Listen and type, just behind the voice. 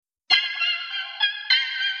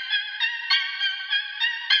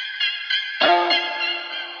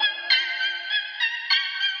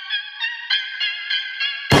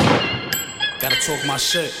Gotta talk my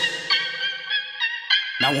shit.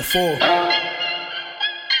 914.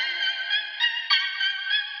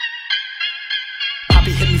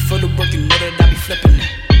 Poppy hit me for the work, you know that I be flipping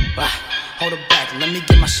it. Hold it back, let me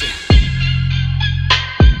get my shit.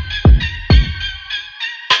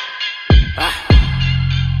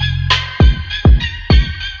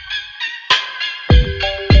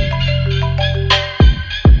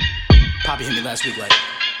 Poppy hit me last week like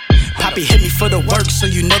Poppy hit me for the work, so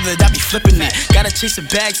you know that I be flipping it. Gotta chase a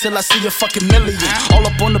bag till I see a fucking million. All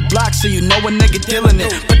up on the block, so you know a nigga dealing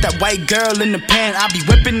it. Put that white girl in the pan, I be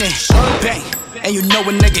whipping it. Bang, and you know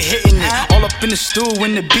a nigga hitting it. All up in the stool,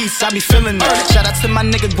 in the beats, I be feeling it. Shout out to my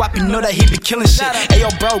nigga Guap, you know that he be killing shit. Ayo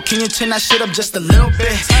bro, can you turn that shit up just a little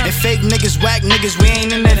bit? And fake niggas, whack niggas, we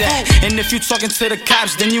ain't into that. And if you talking to the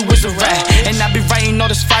cops, then you was a rat. And I be writing all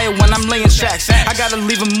this fire when I'm laying tracks. I gotta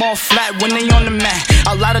leave them all flat when they on the mat.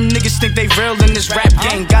 A lot of niggas think they real in this rap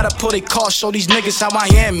game. Gotta pull they car, show these niggas how I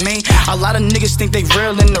am, man. A lot of niggas think they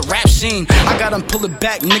real in the rap scene. I gotta pull it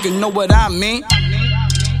back, nigga, know what I mean?